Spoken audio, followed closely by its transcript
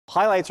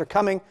Highlights are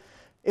coming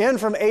in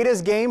from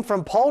Ada's game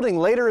from Paulding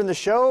later in the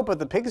show, but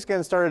the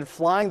Pigskins started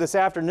flying this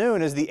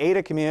afternoon as the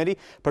Ada community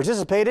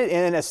participated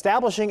in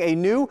establishing a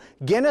new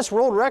Guinness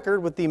World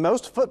Record with the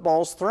most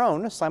footballs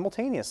thrown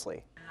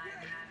simultaneously.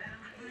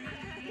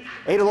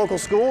 Ada local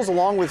schools,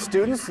 along with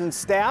students and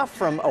staff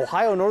from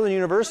Ohio Northern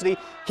University,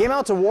 came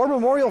out to War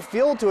Memorial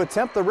Field to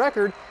attempt the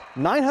record.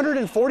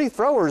 940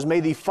 throwers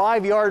made the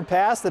 5-yard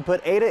pass that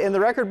put Ada in the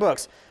record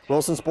books.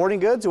 Wilson Sporting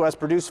Goods, who has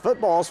produced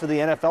footballs for the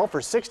NFL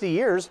for 60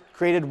 years,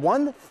 created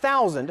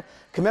 1,000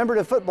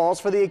 commemorative footballs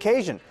for the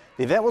occasion.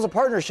 The event was a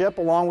partnership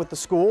along with the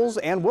schools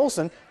and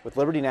Wilson with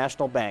Liberty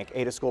National Bank.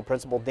 Ada School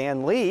Principal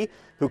Dan Lee,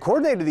 who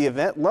coordinated the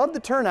event, loved the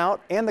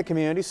turnout and the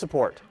community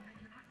support.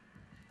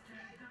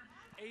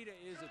 Ada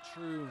is a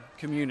true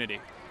community.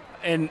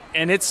 And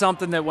it's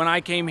something that when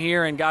I came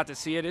here and got to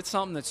see it, it's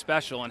something that's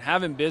special. And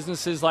having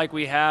businesses like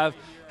we have,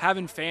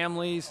 having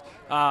families,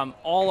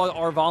 all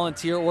our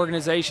volunteer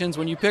organizations,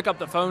 when you pick up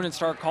the phone and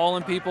start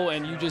calling people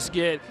and you just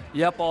get,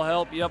 yep, I'll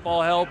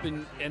help,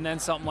 and then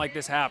something like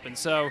this happens.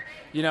 So,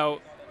 you know,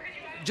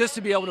 just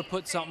to be able to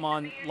put something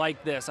on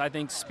like this, I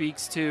think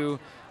speaks to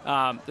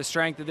the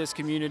strength of this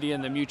community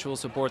and the mutual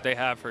support they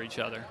have for each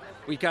other.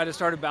 We kind of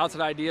started bouncing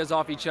ideas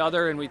off each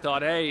other, and we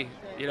thought, hey,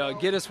 you know,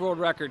 Guinness World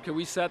Record, could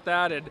we set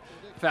that? And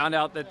found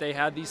out that they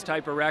had these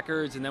type of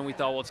records, and then we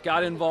thought, well, it's got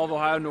to involve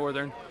Ohio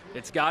Northern,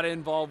 it's got to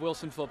involve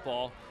Wilson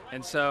football,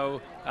 and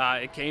so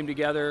it came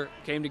together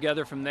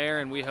from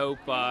there, and we hope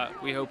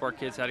our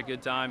kids had a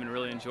good time and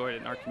really enjoyed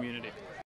it in our community.